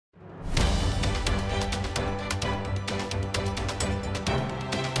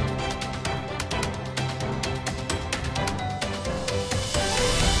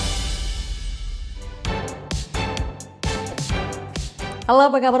Halo,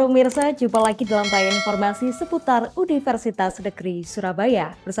 apa kabar pemirsa? Jumpa lagi dalam tayangan informasi seputar Universitas Negeri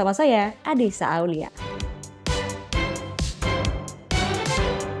Surabaya. Bersama saya, Adisa Aulia.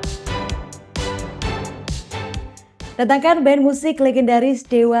 Datangkan band musik legendaris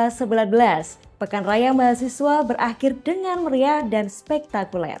Dewa 19. Pekan Raya Mahasiswa berakhir dengan meriah dan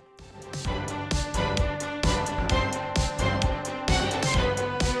spektakuler.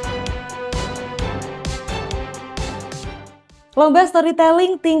 Lomba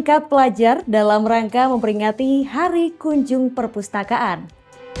storytelling tingkat pelajar dalam rangka memperingati Hari Kunjung Perpustakaan.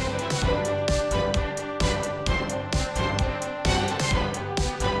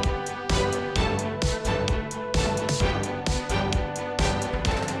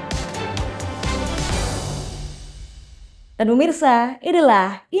 Dan pemirsa,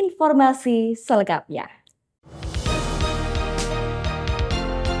 inilah informasi selengkapnya.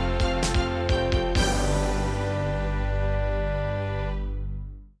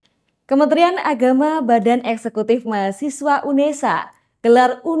 Kementerian Agama Badan Eksekutif Mahasiswa UNESA,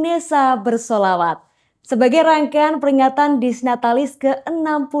 Gelar UNESA Bersholawat. Sebagai rangkaian peringatan Natalis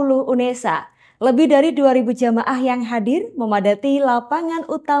ke-60 UNESA, lebih dari 2.000 jamaah yang hadir memadati lapangan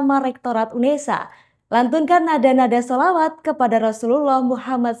utama Rektorat UNESA, lantunkan nada-nada sholawat kepada Rasulullah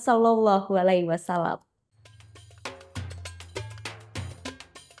Muhammad SAW.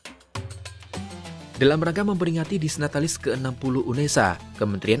 Dalam rangka memperingati Natalis ke-60 UNESA,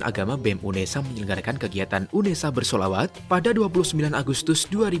 Kementerian Agama BEM UNESA menyelenggarakan kegiatan UNESA Bersholawat pada 29 Agustus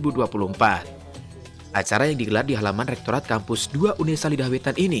 2024. Acara yang digelar di halaman Rektorat Kampus 2 UNESA Lidah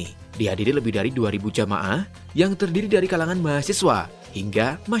Wetan ini dihadiri lebih dari 2.000 jamaah yang terdiri dari kalangan mahasiswa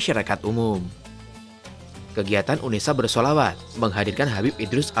hingga masyarakat umum. Kegiatan UNESA Bersholawat menghadirkan Habib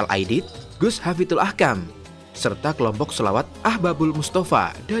Idrus Al-Aidid, Gus Hafidul Ahkam, serta kelompok sholawat Ahbabul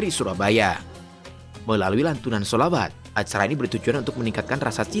Mustafa dari Surabaya. Melalui lantunan sholawat, acara ini bertujuan untuk meningkatkan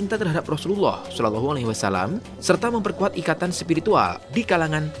rasa cinta terhadap Rasulullah SAW serta memperkuat ikatan spiritual di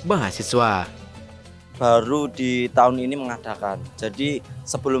kalangan mahasiswa. Baru di tahun ini mengadakan, jadi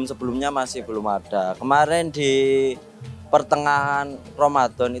sebelum-sebelumnya masih belum ada. Kemarin di pertengahan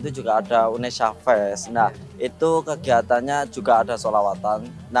Ramadan itu juga ada UNESA Fest. Nah, itu kegiatannya juga ada sholawatan,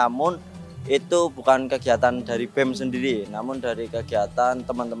 namun itu bukan kegiatan dari BEM sendiri, namun dari kegiatan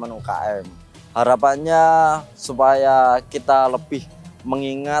teman-teman UKM. Harapannya supaya kita lebih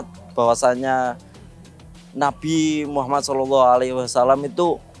mengingat bahwasanya Nabi Muhammad SAW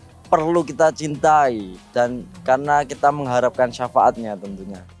itu perlu kita cintai, dan karena kita mengharapkan syafaatnya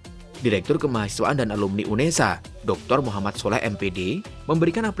tentunya. Direktur Kemahasiswaan dan Alumni UNESA, Dr. Muhammad Soleh MPD,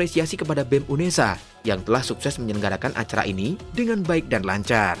 memberikan apresiasi kepada BEM UNESA yang telah sukses menyelenggarakan acara ini dengan baik dan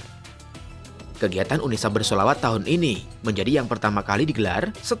lancar. Kegiatan UNESA Bersholawat tahun ini menjadi yang pertama kali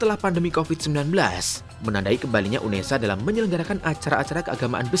digelar setelah pandemi COVID-19, menandai kembalinya UNESA dalam menyelenggarakan acara-acara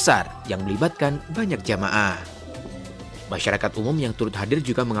keagamaan besar yang melibatkan banyak jamaah. Masyarakat umum yang turut hadir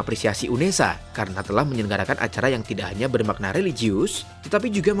juga mengapresiasi UNESA karena telah menyelenggarakan acara yang tidak hanya bermakna religius, tetapi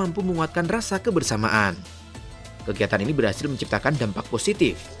juga mampu menguatkan rasa kebersamaan. Kegiatan ini berhasil menciptakan dampak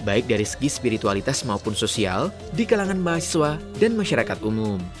positif, baik dari segi spiritualitas maupun sosial, di kalangan mahasiswa dan masyarakat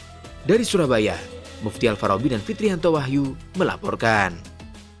umum. Dari Surabaya, Mufti Al-Farabi dan Fitrianto Wahyu melaporkan.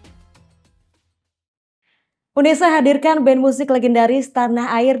 UNESA hadirkan band musik legendaris Tanah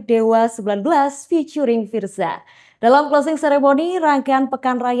Air Dewa 19 featuring Firza. Dalam closing ceremony rangkaian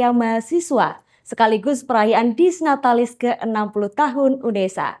Pekan Raya Mahasiswa, sekaligus perayaan Natalis ke-60 tahun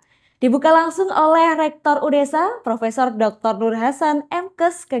UNESA. Dibuka langsung oleh Rektor UNESA, Profesor Dr. Nur Hasan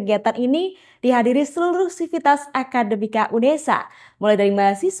MKes. Kegiatan ini dihadiri seluruh sivitas akademika UNESA, mulai dari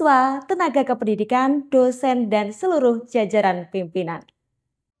mahasiswa, tenaga kependidikan, dosen, dan seluruh jajaran pimpinan.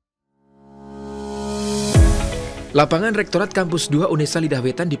 Lapangan Rektorat Kampus 2 UNESA Lidah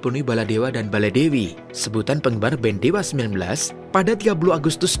Wetan dipenuhi baladewa dan baladewi, sebutan penggemar band Dewa 19 pada 30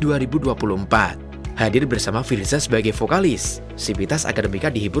 Agustus 2024. Hadir bersama Firza sebagai vokalis, sivitas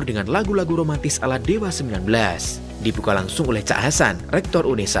akademika dihibur dengan lagu-lagu romantis ala Dewa 19. Dibuka langsung oleh Cak Hasan, Rektor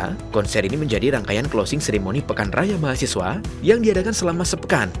UNESA, konser ini menjadi rangkaian closing seremoni Pekan Raya Mahasiswa yang diadakan selama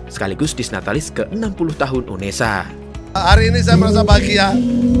sepekan, sekaligus Natalis ke-60 tahun UNESA. Hari ini saya merasa bahagia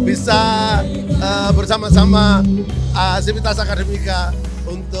bisa bersama-sama sivitas akademika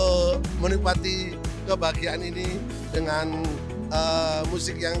untuk menikmati kebahagiaan ini dengan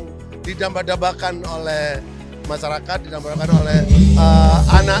musik yang didambakan oleh masyarakat, didambakan oleh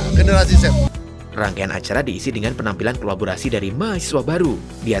anak generasi Z. Rangkaian acara diisi dengan penampilan kolaborasi dari mahasiswa baru,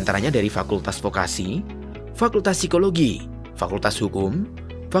 diantaranya dari Fakultas Vokasi, Fakultas Psikologi, Fakultas Hukum,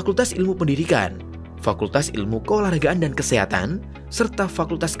 Fakultas Ilmu Pendidikan, Fakultas Ilmu Keolahragaan dan Kesehatan, serta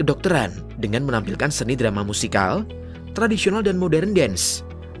Fakultas Kedokteran dengan menampilkan seni drama musikal, tradisional dan modern dance,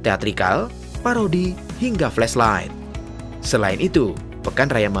 teatrikal, parodi, hingga flashlight. Selain itu,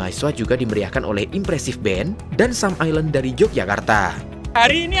 Pekan Raya Mahasiswa juga dimeriahkan oleh impresif band dan Sam Island dari Yogyakarta.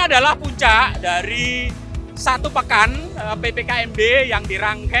 Hari ini adalah puncak dari satu pekan PPKMB yang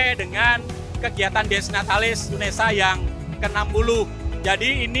dirangkai dengan kegiatan Des Natalis UNESA yang ke-60.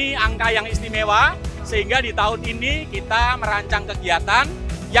 Jadi ini angka yang istimewa, sehingga di tahun ini kita merancang kegiatan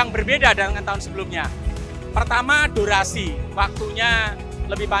yang berbeda dengan tahun sebelumnya. Pertama, durasi, waktunya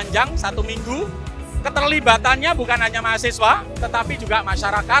lebih panjang, 1 minggu. Keterlibatannya bukan hanya mahasiswa, tetapi juga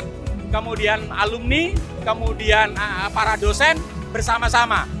masyarakat, kemudian alumni, kemudian para dosen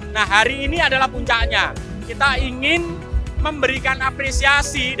bersama-sama. Nah, hari ini adalah puncaknya. Kita ingin memberikan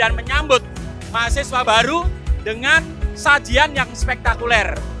apresiasi dan menyambut mahasiswa baru dengan sajian yang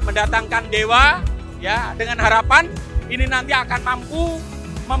spektakuler, mendatangkan Dewa, ya, dengan harapan ini nanti akan mampu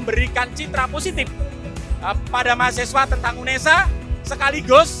memberikan citra positif pada mahasiswa tentang UNESA,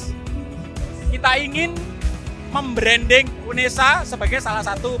 sekaligus kita ingin membranding UNESA sebagai salah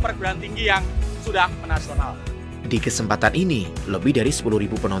satu perguruan tinggi yang sudah menasional. Di kesempatan ini, lebih dari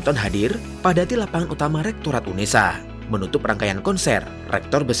 10.000 penonton hadir padati lapangan utama Rektorat UNESA. Menutup rangkaian konser,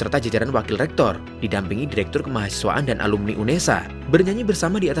 Rektor beserta jajaran Wakil Rektor didampingi Direktur Kemahasiswaan dan Alumni UNESA bernyanyi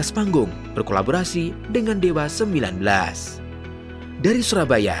bersama di atas panggung, berkolaborasi dengan Dewa 19. Dari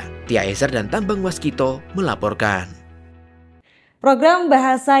Surabaya, Tia Ezer dan Tambang Waskito melaporkan. Program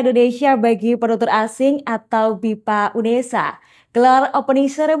Bahasa Indonesia bagi Penutur Asing atau BIPA UNESA gelar opening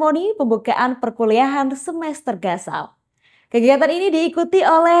ceremony pembukaan perkuliahan semester Gasal. Kegiatan ini diikuti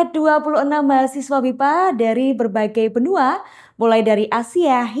oleh 26 mahasiswa BIPA dari berbagai benua, mulai dari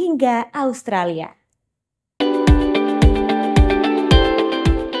Asia hingga Australia.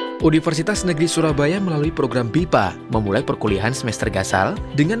 Universitas Negeri Surabaya melalui program BIPA memulai perkuliahan semester Gasal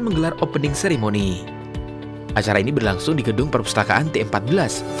dengan menggelar opening ceremony. Acara ini berlangsung di gedung Perpustakaan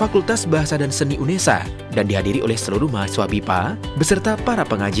T14 Fakultas Bahasa dan Seni UNESA dan dihadiri oleh seluruh mahasiswa BIPA beserta para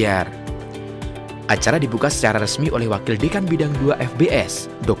pengajar. Acara dibuka secara resmi oleh Wakil Dekan Bidang 2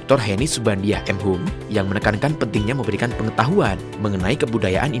 FBS, Dr. Heni Subandia M.Hum, yang menekankan pentingnya memberikan pengetahuan mengenai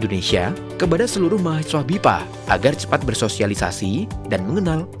kebudayaan Indonesia kepada seluruh mahasiswa BIPA agar cepat bersosialisasi dan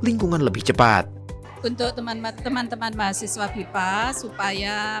mengenal lingkungan lebih cepat. Untuk teman-teman mahasiswa BIPA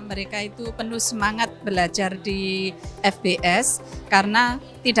supaya mereka itu penuh semangat belajar di FBS karena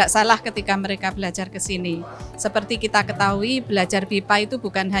tidak salah ketika mereka belajar ke sini. Seperti kita ketahui, belajar BIPA itu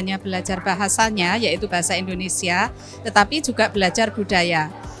bukan hanya belajar bahasanya yaitu bahasa Indonesia, tetapi juga belajar budaya.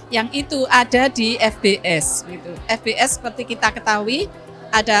 Yang itu ada di FBS gitu. FBS seperti kita ketahui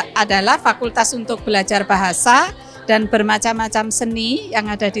adalah fakultas untuk belajar bahasa dan bermacam-macam seni yang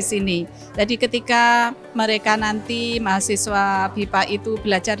ada di sini. Jadi ketika mereka nanti mahasiswa BIPA itu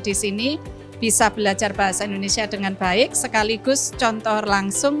belajar di sini, bisa belajar bahasa Indonesia dengan baik, sekaligus contoh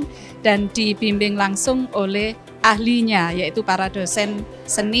langsung dan dibimbing langsung oleh ahlinya, yaitu para dosen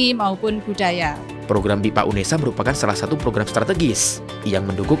seni maupun budaya. Program BIPA UNESA merupakan salah satu program strategis yang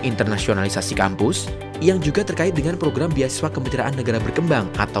mendukung internasionalisasi kampus, yang juga terkait dengan program beasiswa Kemitraan Negara Berkembang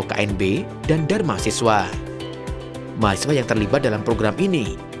atau KNB dan Dharma Siswa. Mahasiswa yang terlibat dalam program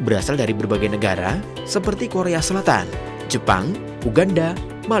ini berasal dari berbagai negara seperti Korea Selatan, Jepang, Uganda,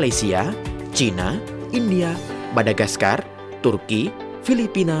 Malaysia, Cina, India, Madagaskar, Turki,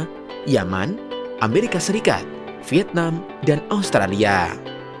 Filipina, Yaman, Amerika Serikat, Vietnam, dan Australia.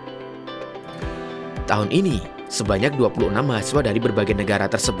 Tahun ini, sebanyak 26 mahasiswa dari berbagai negara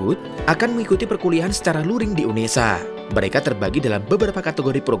tersebut akan mengikuti perkuliahan secara luring di UNESA. Mereka terbagi dalam beberapa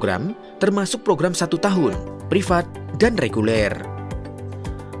kategori program, termasuk program 1 tahun, privat, dan reguler.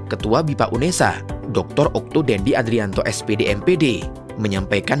 Ketua BIPA UNESA, Dr. Okto Dendi Adrianto SPD MPD,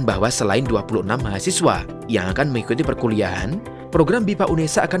 menyampaikan bahwa selain 26 mahasiswa yang akan mengikuti perkuliahan, program BIPA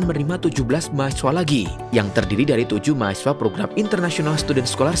UNESA akan menerima 17 mahasiswa lagi yang terdiri dari 7 mahasiswa program International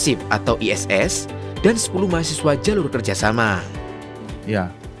Student Scholarship atau ISS dan 10 mahasiswa jalur kerjasama. Ya,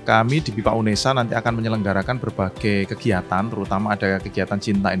 kami di BIPA UNESA nanti akan menyelenggarakan berbagai kegiatan, terutama ada kegiatan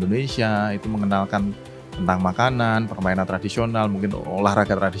Cinta Indonesia, itu mengenalkan tentang makanan, permainan tradisional, mungkin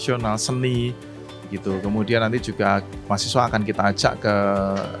olahraga tradisional, seni, gitu. Kemudian nanti juga mahasiswa akan kita ajak ke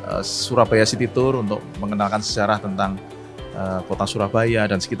Surabaya City Tour untuk mengenalkan sejarah tentang kota Surabaya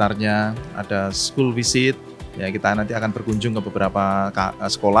dan sekitarnya. Ada school visit, ya kita nanti akan berkunjung ke beberapa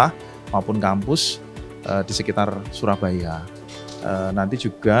sekolah maupun kampus di sekitar Surabaya. Nanti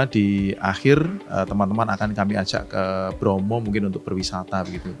juga di akhir teman-teman akan kami ajak ke Bromo mungkin untuk berwisata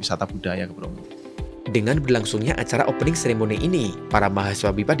begitu, wisata budaya ke Bromo. Dengan berlangsungnya acara opening ceremony ini, para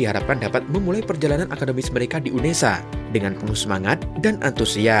mahasiswa BIPA diharapkan dapat memulai perjalanan akademis mereka di UNESA dengan penuh semangat dan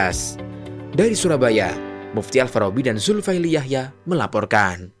antusias. Dari Surabaya, Mufti Al-Farabi dan Zulfaili Yahya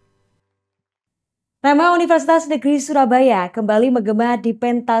melaporkan. Tema Universitas Negeri Surabaya kembali menggema di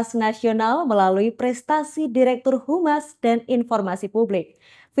pentas nasional melalui prestasi Direktur Humas dan Informasi Publik.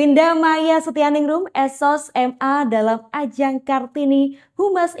 Vinda Maya Setianingrum Esos MA dalam ajang Kartini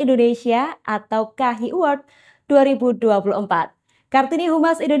Humas Indonesia atau KaHI Award 2024. Kartini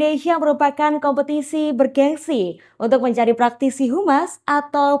Humas Indonesia merupakan kompetisi bergengsi untuk mencari praktisi humas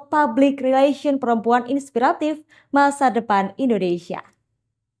atau public relation perempuan inspiratif masa depan Indonesia.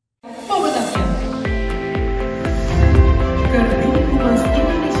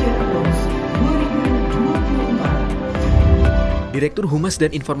 Direktur Humas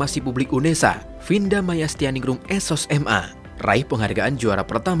dan Informasi Publik UNESA, Vinda Maya Setianingrum Esos MA, raih penghargaan juara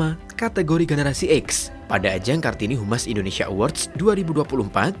pertama kategori Generasi X pada ajang Kartini Humas Indonesia Awards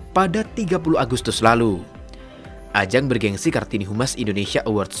 2024 pada 30 Agustus lalu. Ajang bergengsi Kartini Humas Indonesia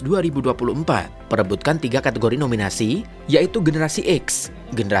Awards 2024 perebutkan 3 kategori nominasi, yaitu Generasi X,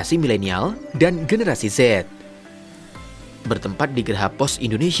 Generasi Milenial, dan Generasi Z. Bertempat di Geraha Pos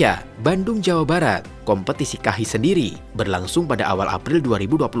Indonesia, Bandung, Jawa Barat, kompetisi KaHI sendiri berlangsung pada awal April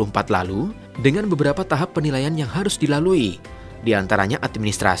 2024 lalu dengan beberapa tahap penilaian yang harus dilalui, di antaranya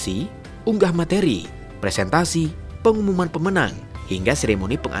administrasi, unggah materi, presentasi, pengumuman pemenang, hingga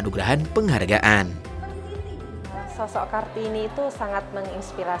seremoni penganugerahan penghargaan. Sosok Kartini itu sangat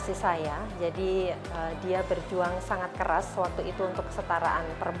menginspirasi saya, jadi dia berjuang sangat keras waktu itu untuk kesetaraan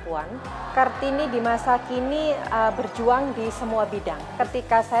perempuan. Kartini di masa kini berjuang di semua bidang.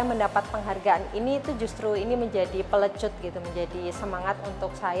 Ketika saya mendapat penghargaan ini itu justru ini menjadi pelecut gitu, menjadi semangat untuk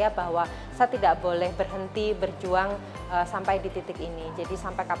saya bahwa saya tidak boleh berhenti berjuang sampai di titik ini. Jadi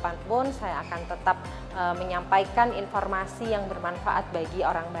sampai kapanpun saya akan tetap menyampaikan informasi yang bermanfaat bagi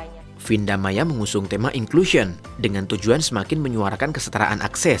orang banyak. Vinda Maya mengusung tema inclusion dengan tujuan semakin menyuarakan kesetaraan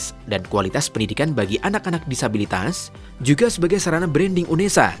akses dan kualitas pendidikan bagi anak-anak disabilitas, juga sebagai sarana branding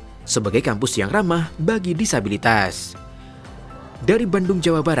UNESA sebagai kampus yang ramah bagi disabilitas. Dari Bandung,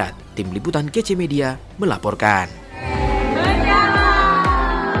 Jawa Barat, Tim Liputan KC Media melaporkan.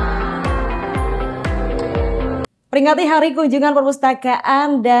 Peringati Hari Kunjungan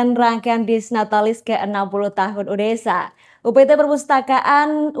Perpustakaan dan rangkaian Natalis ke-60 tahun UNESA, UPT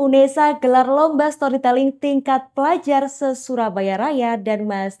Perpustakaan UNESA gelar lomba storytelling tingkat pelajar se-Surabaya Raya dan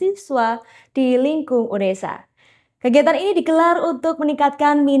mahasiswa di lingkung UNESA. Kegiatan ini digelar untuk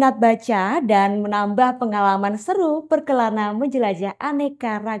meningkatkan minat baca dan menambah pengalaman seru berkelana menjelajah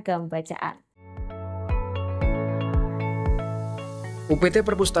aneka ragam bacaan. UPT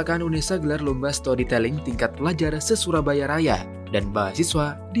Perpustakaan UNESA gelar lomba storytelling tingkat pelajar se-Surabaya Raya dan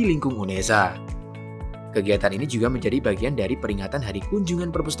mahasiswa di lingkung UNESA. Kegiatan ini juga menjadi bagian dari peringatan Hari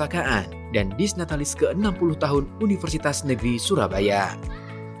Kunjungan Perpustakaan dan Natalis ke-60 tahun Universitas Negeri Surabaya.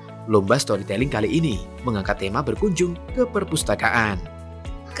 Lomba storytelling kali ini mengangkat tema berkunjung ke perpustakaan.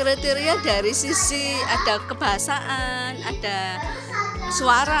 Kriteria dari sisi ada kebahasaan, ada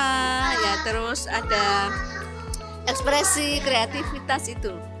suara, ya terus ada ekspresi, kreativitas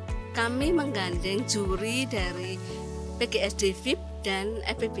itu. Kami menggandeng juri dari PGSD VIP dan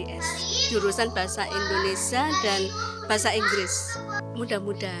FPBS, jurusan Bahasa Indonesia dan Bahasa Inggris.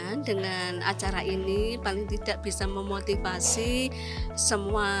 Mudah-mudahan dengan acara ini paling tidak bisa memotivasi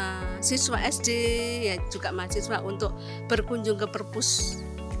semua siswa SD, ya juga mahasiswa untuk berkunjung ke perpus.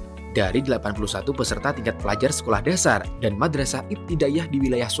 Dari 81 peserta tingkat pelajar sekolah dasar dan madrasah ibtidaiyah di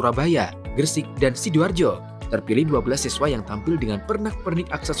wilayah Surabaya, Gresik, dan Sidoarjo, terpilih 12 siswa yang tampil dengan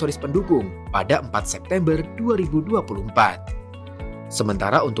pernak-pernik aksesoris pendukung pada 4 September 2024.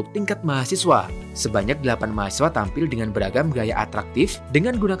 Sementara untuk tingkat mahasiswa, sebanyak 8 mahasiswa tampil dengan beragam gaya atraktif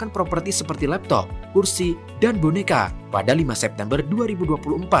dengan gunakan properti seperti laptop, kursi, dan boneka pada 5 September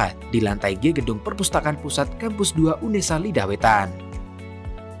 2024 di lantai G Gedung Perpustakaan Pusat Kampus 2 UNESA Lidah Wetan.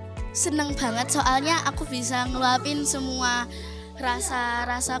 Seneng banget soalnya aku bisa ngeluapin semua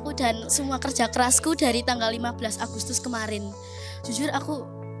rasa-rasaku dan semua kerja kerasku dari tanggal 15 Agustus kemarin. Jujur aku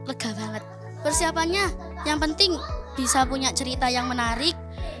lega banget. Persiapannya yang penting bisa punya cerita yang menarik,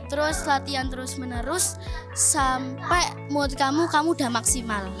 terus latihan terus menerus sampai mood kamu udah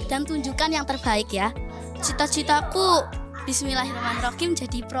maksimal dan tunjukkan yang terbaik ya. Cita-citaku bismillahirrahmanirrahim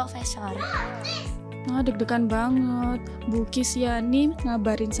jadi profesor. Nah, deg-degan banget. Bu Kisyani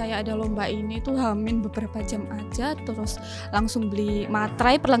ngabarin saya ada lomba ini tuh hamin beberapa jam aja, terus langsung beli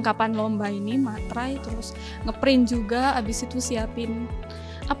materai perlengkapan lomba ini, materai, terus ngeprint juga, abis itu siapin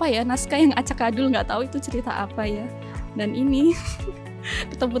naskah yang acak-adul, nggak tahu itu cerita apa ya. Dan ini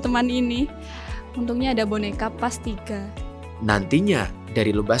ketemu teman ini, untungnya ada boneka pas 3. Nantinya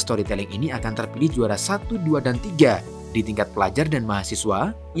dari lomba storytelling ini akan terpilih juara 1, 2, dan 3 di tingkat pelajar dan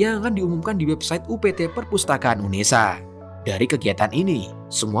mahasiswa yang akan diumumkan di website UPT Perpustakaan UNESA. Dari kegiatan ini,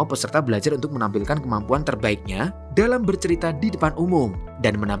 semua peserta belajar untuk menampilkan kemampuan terbaiknya dalam bercerita di depan umum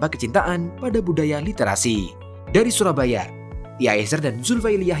dan menambah kecintaan pada budaya literasi. Dari Surabaya, Tia Ezer dan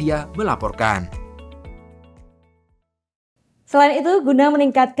Zulfaili Yahya melaporkan. Selain itu, guna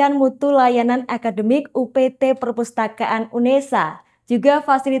meningkatkan mutu layanan akademik UPT Perpustakaan UNESA, juga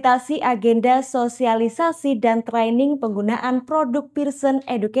fasilitasi agenda sosialisasi dan training penggunaan produk Pearson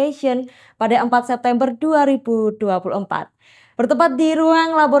Education pada 4 September 2024. Bertempat di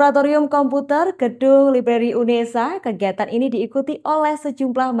ruang laboratorium komputer Gedung Library UNESA, kegiatan ini diikuti oleh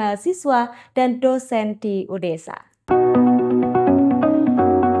sejumlah mahasiswa dan dosen di UNESA.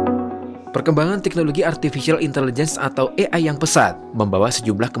 Perkembangan teknologi artificial intelligence atau AI yang pesat membawa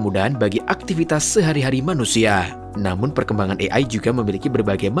sejumlah kemudahan bagi aktivitas sehari-hari manusia. Namun perkembangan AI juga memiliki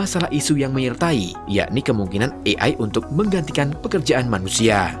berbagai masalah isu yang menyertai, yakni kemungkinan AI untuk menggantikan pekerjaan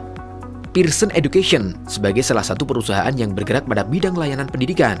manusia. Pearson Education sebagai salah satu perusahaan yang bergerak pada bidang layanan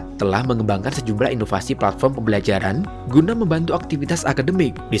pendidikan telah mengembangkan sejumlah inovasi platform pembelajaran guna membantu aktivitas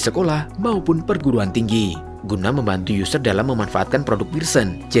akademik di sekolah maupun perguruan tinggi. Guna membantu user dalam memanfaatkan produk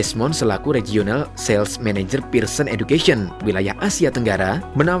Pearson, Jasmine selaku Regional Sales Manager Pearson Education wilayah Asia Tenggara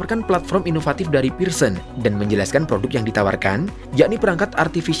menawarkan platform inovatif dari Pearson dan menjelaskan produk yang ditawarkan, yakni perangkat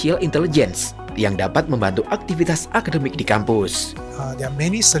artificial intelligence yang dapat membantu aktivitas akademik di kampus. There are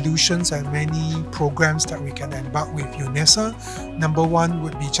many solutions and many programs that we can embark with UNESA. Number one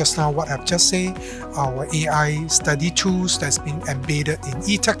would be just now what I've just said, our AI study tools that's been embedded in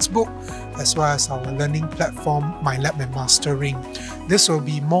e-textbook, as well as our learning platform, MyLab and Mastering. This will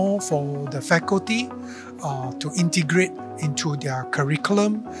be more for the faculty to integrate into their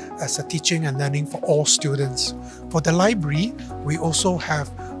curriculum as a teaching and learning for all students. For the library, we also have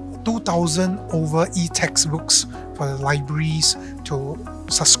 2,000 over e-textbooks for the libraries to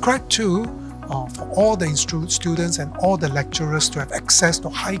subscribe to for all the students and all the lecturers to have access to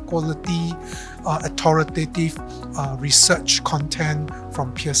high quality, authoritative research content from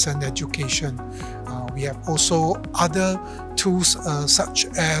Pearson Education. We have also other tools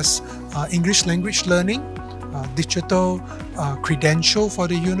such as English language learning, digital credential for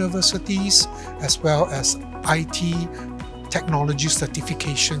the universities, as well as IT technology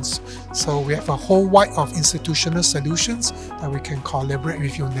certifications. So we have a whole wide of institutional solutions that we can collaborate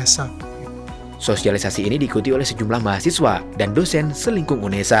with UNESA. Sosialisasi ini diikuti oleh sejumlah mahasiswa dan dosen selingkung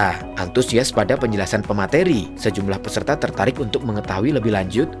UNESA. Antusias pada penjelasan pemateri, sejumlah peserta tertarik untuk mengetahui lebih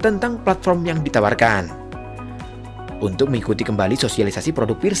lanjut tentang platform yang ditawarkan. Untuk mengikuti kembali sosialisasi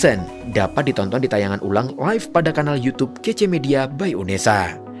produk Pearson, dapat ditonton di tayangan ulang live pada kanal YouTube KC Media by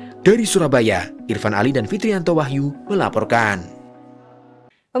UNESA. Dari Surabaya, Irfan Ali dan Fitrianto Wahyu melaporkan.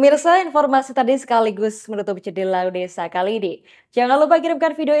 Pemirsa, informasi tadi sekaligus menutup jendela UNESA kali ini. Jangan lupa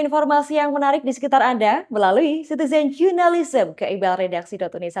kirimkan video informasi yang menarik di sekitar Anda melalui Citizen Journalism ke email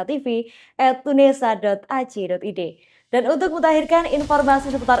redaksi.unesatv@unesa.ac.id. Dan untuk mutakhirkan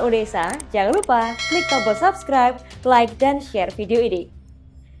informasi seputar UNESA, jangan lupa klik tombol subscribe, like, dan share video ini.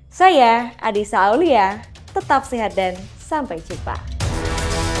 Saya Adisa Aulia, tetap sehat dan sampai jumpa.